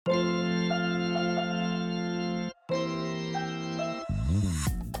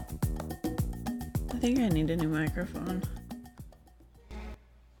think I need a new microphone.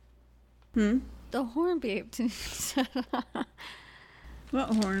 The horn beeped. What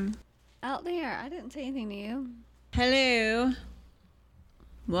horn? Out there. I didn't say anything to you. Hello.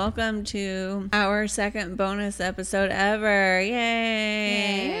 Welcome to our second bonus episode ever.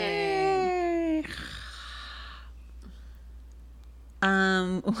 Yay.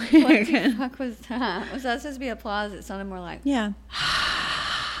 What the fuck was that? Was that supposed to be applause? It sounded more like... Yeah.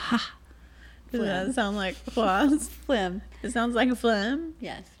 Does that sound like applause? Phlegm. It sounds like a phlegm?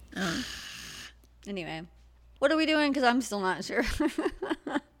 Yes. Oh. Anyway. What are we doing? Because I'm still not sure.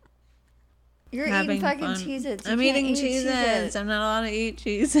 You're Having eating fucking fun. Cheez-Its. I'm eating Cheez-Its. I'm not allowed to eat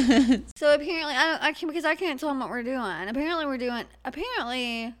Cheez-Its. So apparently, I can't, because I can't tell them what we're doing. Apparently,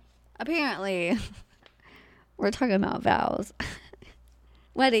 we're talking about vows.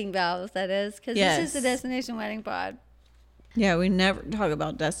 Wedding vows, that is. Because Yes. this is the Destination Wedding Pod. Yeah, we never talk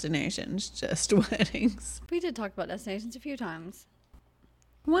about destinations, just weddings. We did talk about destinations a few times.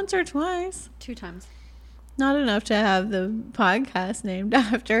 Once or twice. 2 times. Not enough to have the podcast named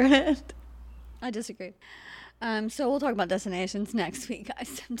after it. I disagree. So we'll talk about destinations next week,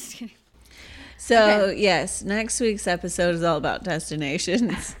 guys. I'm just kidding. So, Okay. yes, next week's episode is all about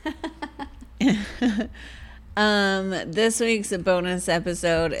destinations. This week's bonus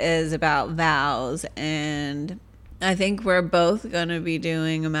episode is about vows, and I think we're both going to be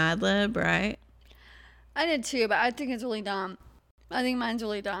doing a Mad Lib, right? I did too, but I think it's really dumb. I think mine's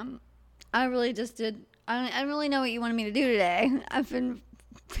really dumb. I really just did. I don't really know what you wanted me to do today. I've been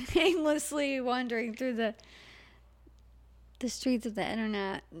aimlessly wandering through the streets of the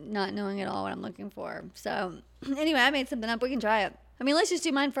internet, not knowing at all what I'm looking for. So, anyway, I made something up. We can try it. I mean, let's just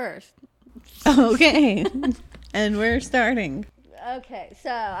do mine first. Okay. And we're starting. Okay, so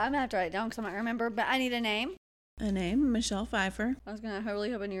I'm going to have to write it down because I might remember, but I need a name. A name, Michelle Pfeiffer. I was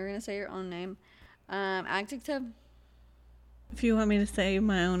really hoping you were going to say your own name. Adjective. If you want me to say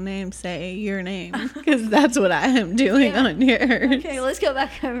my own name, say your name, because that's what I am doing on yours. Okay, let's go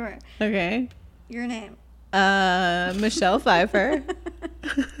back over. Okay. Your name. Michelle Pfeiffer.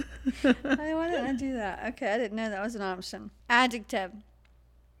 Why didn't I do that? Okay, I didn't know that was an option. Adjective.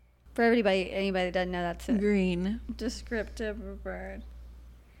 For anybody that doesn't know, that's it. Green. Descriptive word.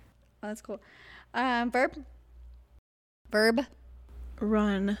 Oh, that's cool. Verb. Verb.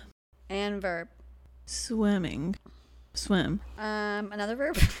 Run. And verb. Swimming. Swim. Another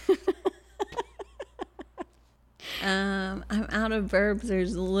verb. I'm out of verbs.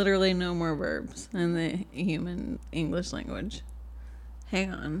 There's literally no more verbs in the human English language.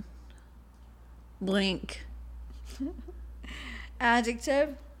 Hang on. Blink.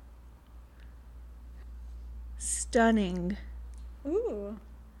 Adjective. Stunning. Ooh.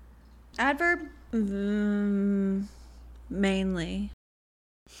 Adverb. Mainly.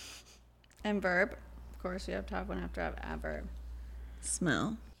 And verb. Of course, you have to have one after adverb.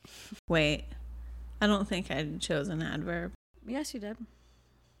 Smell. Wait. I don't think I chose an adverb. Yes, you did.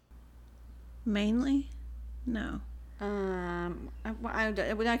 Mainly? No. I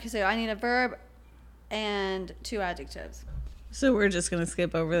could say I need a verb and 2 adjectives. So we're just going to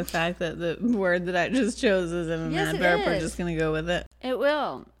skip over the fact that the word that I just chose is an Yes, adverb. it We're is. just going to go with it. It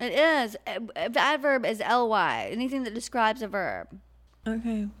will. It is. The adverb is ly. Anything that describes a verb.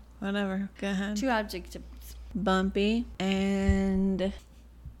 Okay. Whatever. Go ahead. 2 adjectives. Bumpy and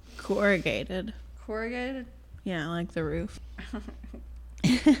corrugated. Corrugated. Yeah, like the roof.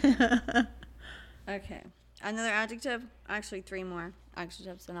 Okay. Another adjective. Actually, 3 more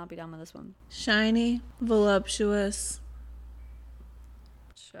adjectives, and I'll be done with this one. Shiny, voluptuous,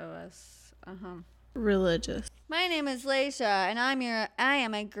 Show us. religious. My name is Laysha, and I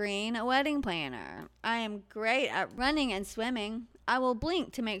am a green wedding planner. I am great at running and swimming. I will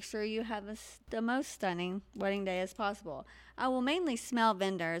blink to make sure you have the most stunning wedding day as possible. I will mainly smell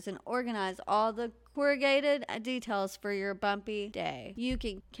vendors and organize all the corrugated details for your bumpy day. You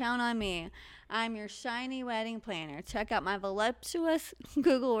can count on me. I'm your shiny wedding planner. Check out my voluptuous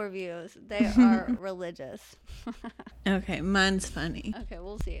Google reviews. They are religious. Okay, mine's funny. Okay,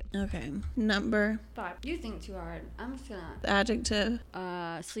 we'll see. Okay, number. 5. You think too hard. I'm just gonna. Adjective.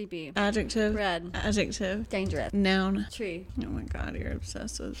 Sleepy. Adjective. Red. Adjective. Dangerous. Noun. Tree. Oh my god, you're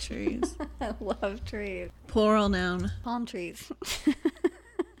obsessed with trees. I love trees. Plural noun. Palm trees.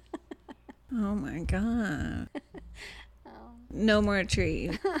 Oh my god. Oh. No more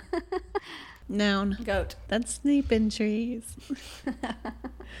trees. Noun. Goat. That's sleeping trees.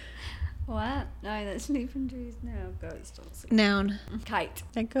 What? No, that's sleeping trees. No, goats don't sleep. Noun. Kite.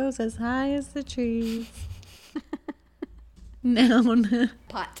 That goes as high as the trees. Noun.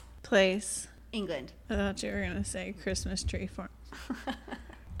 Pot. Place. England. I thought you were going to say Christmas tree farm.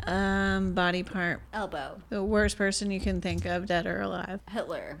 Body part. Elbow. The worst person you can think of, dead or alive.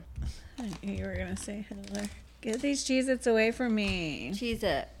 Hitler. I knew you were going to say Hitler. Get these Cheez-Its away from me.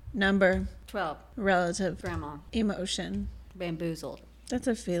 Cheez-It. Number. 12. Relative. Grandma. Emotion. Bamboozled. That's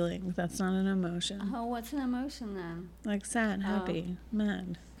a feeling. That's not an emotion. Oh, what's an emotion then? Like sad, happy,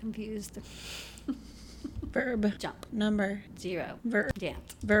 mad. Confused. Verb. Jump. Number. 0. Verb.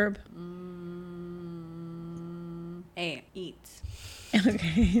 Dance. Verb. 8. Eat.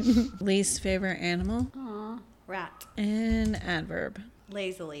 Okay. Least favorite animal. Aw. Rat. And adverb.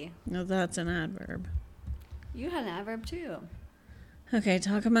 Lazily. No, that's an adverb. You had an adverb too. Okay,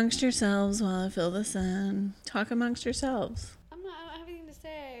 talk amongst yourselves while I fill this in. Talk amongst yourselves. I don't have anything to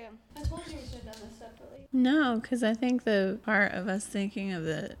say. I told you we should have done this separately. No, because I think the part of us thinking of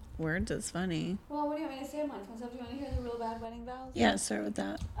the words is funny. Well, what do you want me to say amongst myself? Do you want to hear the real bad wedding vows? Yeah, start with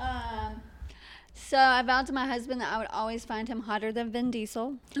that. So I vowed to my husband that I would always find him hotter than Vin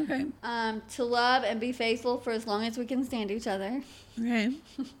Diesel. Okay. To love and be faithful for as long as we can stand each other. Okay.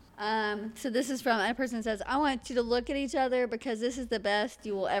 So this is from a person that says, I want you to look at each other because this is the best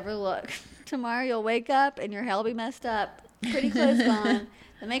you will ever look. Tomorrow you'll wake up and your hair will be messed up, pretty clothes gone,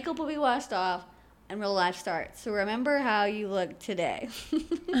 the makeup will be washed off, and real life starts. So remember how you look today.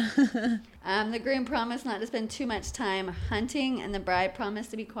 The groom promised not to spend too much time hunting, and the bride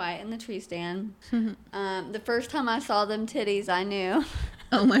promised to be quiet in the tree stand. The first time I saw them titties, I knew.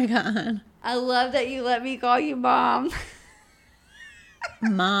 Oh my God. I love that you let me call you Mom.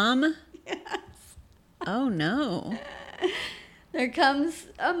 Mom? Yes. Oh no. There comes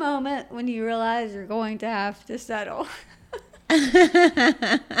a moment when you realize you're going to have to settle.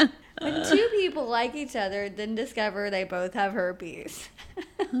 When two people like each other, then discover they both have herpes.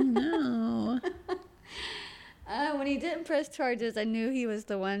 Oh no. When he didn't press charges, I knew he was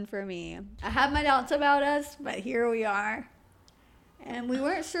the one for me. I had my doubts about us, but here we are. And we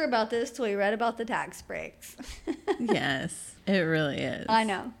weren't sure about this till we read about the tax breaks. Yes, it really is. I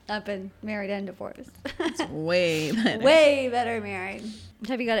know. I've been married and divorced. It's way better. Way better married.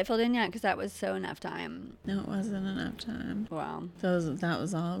 Have you got it filled in yet? Because that was so enough time. No, it wasn't enough time. Wow. That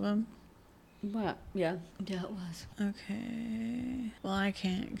was all of them? What? Yeah. Yeah, it was. Okay. Well, I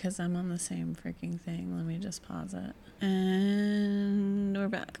can't because I'm on the same freaking thing. Let me just pause it. And we're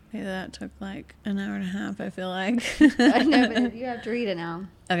back. Okay, that took like an hour and a half, I feel like. I know, but you have to read it now.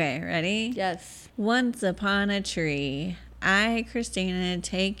 Okay, ready? Yes. Once upon a tree, I, Christina,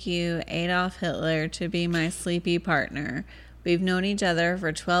 take you, Adolf Hitler, to be my sleepy partner. We've known each other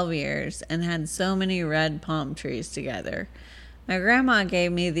for 12 years and had so many red palm trees together. My grandma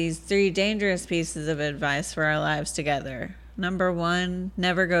gave me these 3 dangerous pieces of advice for our lives together. Number 1,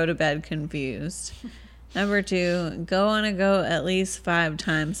 never go to bed confused. Number 2, go on a goat at least 5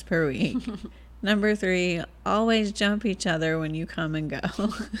 times per week. Number 3, always jump each other when you come and go.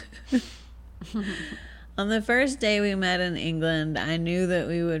 On the first day we met in England, I knew that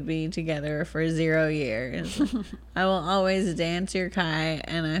we would be together for 0 years. I will always dance your kai,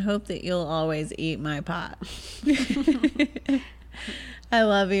 and I hope that you'll always eat my pot. I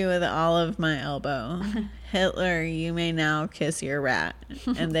love you with all of my elbow. Hitler, you may now kiss your rat.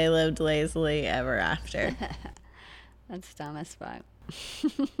 And they lived lazily ever after. That's dumb as fuck.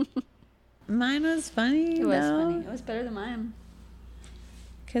 Mine was funny. It was funny. It was better than mine.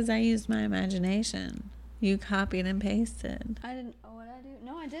 Because I used my imagination. You copied and pasted. I didn't. Oh, what did I do?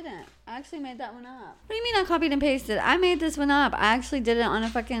 No, I didn't. I actually made that one up. What do you mean I copied and pasted? I made this one up. I actually did it on a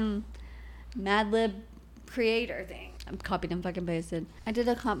fucking Mad Lib creator thing. I copied and fucking pasted. I did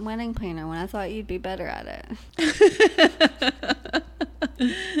a wedding planner when I thought you'd be better at it.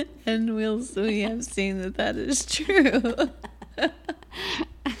 And we have seen that is true.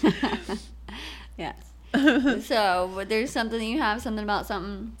 Yes. So there's something you have something about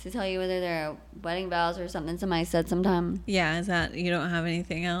something to tell you, whether they're wedding vows or something somebody said sometime. Yeah, is that you don't have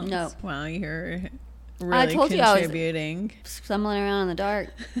anything else? No. Wow, you're really I told contributing. You I was stumbling around in the dark.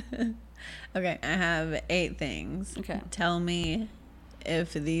 Okay, I have 8 things. Okay. Tell me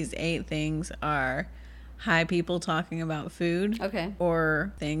if these 8 things are high people talking about food. Okay.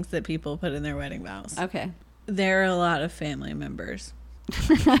 Or things that people put in their wedding vows. Okay. There are a lot of family members.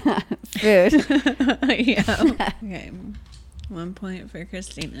 Food. Yeah. Okay. 1 point for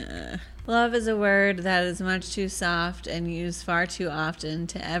Christina. Love is a word that is much too soft and used far too often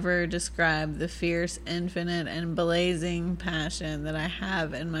to ever describe the fierce, infinite, and blazing passion that I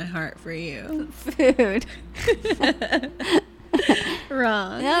have in my heart for you. Food.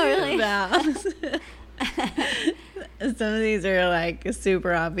 Wrong. No, really? Vows. Some of these are like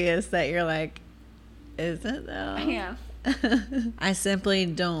super obvious that you're like, is it though? Yeah. I simply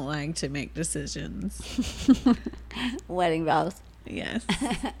don't like to make decisions. Wedding vows. Yes.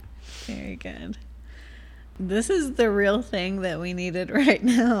 Very good. This is the real thing that we needed right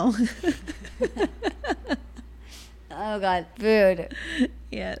now. Oh, God. Food.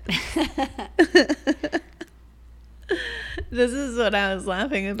 Yes. This is what I was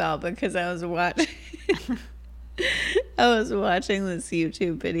laughing about because I was watching this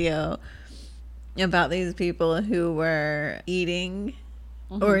YouTube video about these people who were eating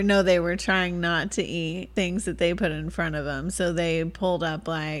or no, they were trying not to eat things that they put in front of them. So they pulled up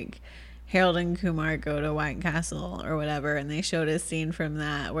like Harold and Kumar Go to White Castle or whatever, and they showed a scene from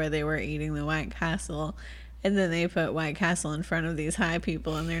that where they were eating the White Castle, and then they put White Castle in front of these high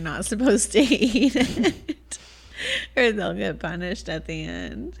people and they're not supposed to eat it or they'll get punished at the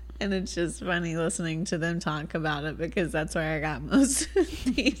end. And it's just funny listening to them talk about it because that's where I got most of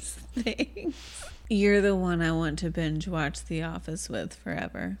these things. You're the one I want to binge watch The Office with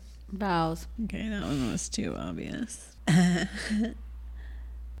forever. Vows. Okay, that one was too obvious.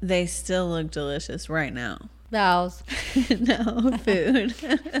 They still look delicious right now. Vows. No, food.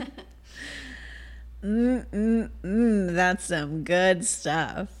 That's some good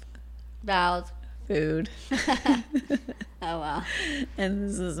stuff. Vows. Food. Oh, wow. And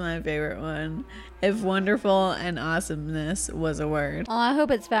this is my favorite one. If wonderful and awesomeness was a word. Oh, I hope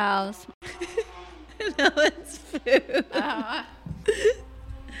it's vows. No, it's food.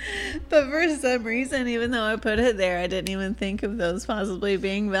 But for some reason, even though I put it there, I didn't even think of those possibly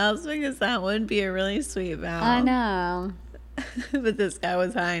being vows because that would be a really sweet vow. I know. But this guy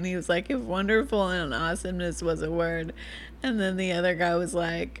was high and he was like, if wonderful and awesomeness was a word. And then the other guy was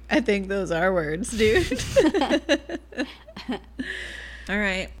like, I think those are words, dude. All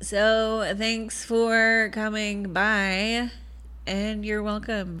right. So thanks for coming by. And you're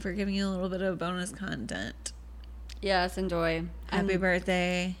welcome for giving you a little bit of bonus content. Yes, enjoy. Happy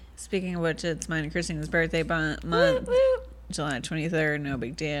birthday. Speaking of which, it's mine and Christina's birthday month. July 23rd. No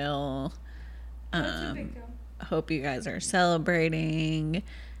big deal. Hope you guys are celebrating.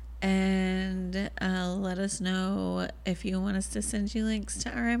 And let us know if you want us to send you links to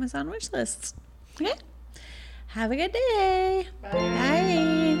our Amazon wish lists. Okay? Have a good day. Bye.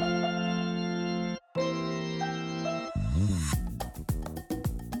 Bye.